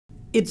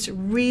It's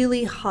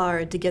really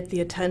hard to get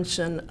the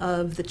attention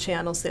of the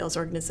channel sales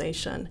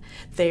organization.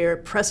 They're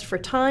pressed for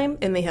time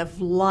and they have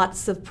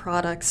lots of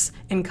products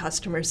and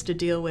customers to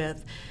deal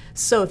with.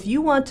 So if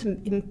you want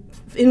to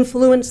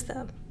influence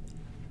them,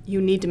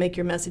 you need to make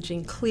your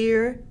messaging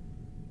clear,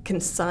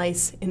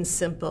 concise, and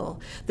simple.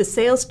 The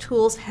sales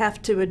tools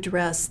have to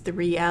address the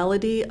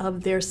reality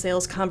of their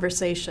sales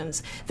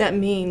conversations. That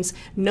means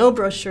no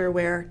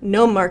brochureware,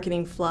 no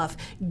marketing fluff.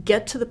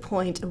 Get to the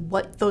point of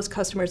what those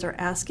customers are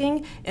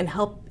asking and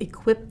help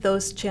equip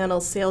those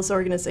channel sales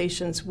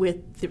organizations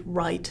with the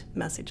right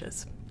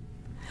messages.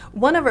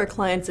 One of our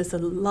clients is a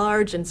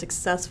large and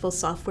successful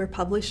software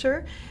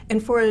publisher,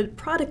 and for a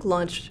product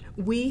launch,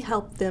 we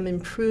help them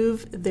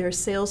improve their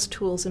sales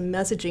tools and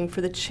messaging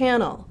for the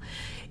channel.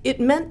 It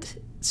meant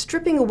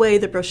stripping away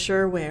the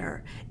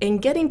brochureware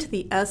and getting to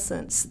the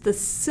essence, the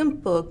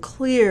simple,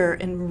 clear,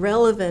 and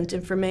relevant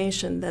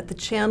information that the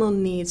channel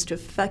needs to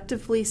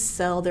effectively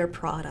sell their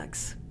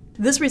products.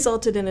 This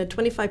resulted in a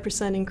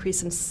 25%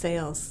 increase in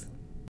sales.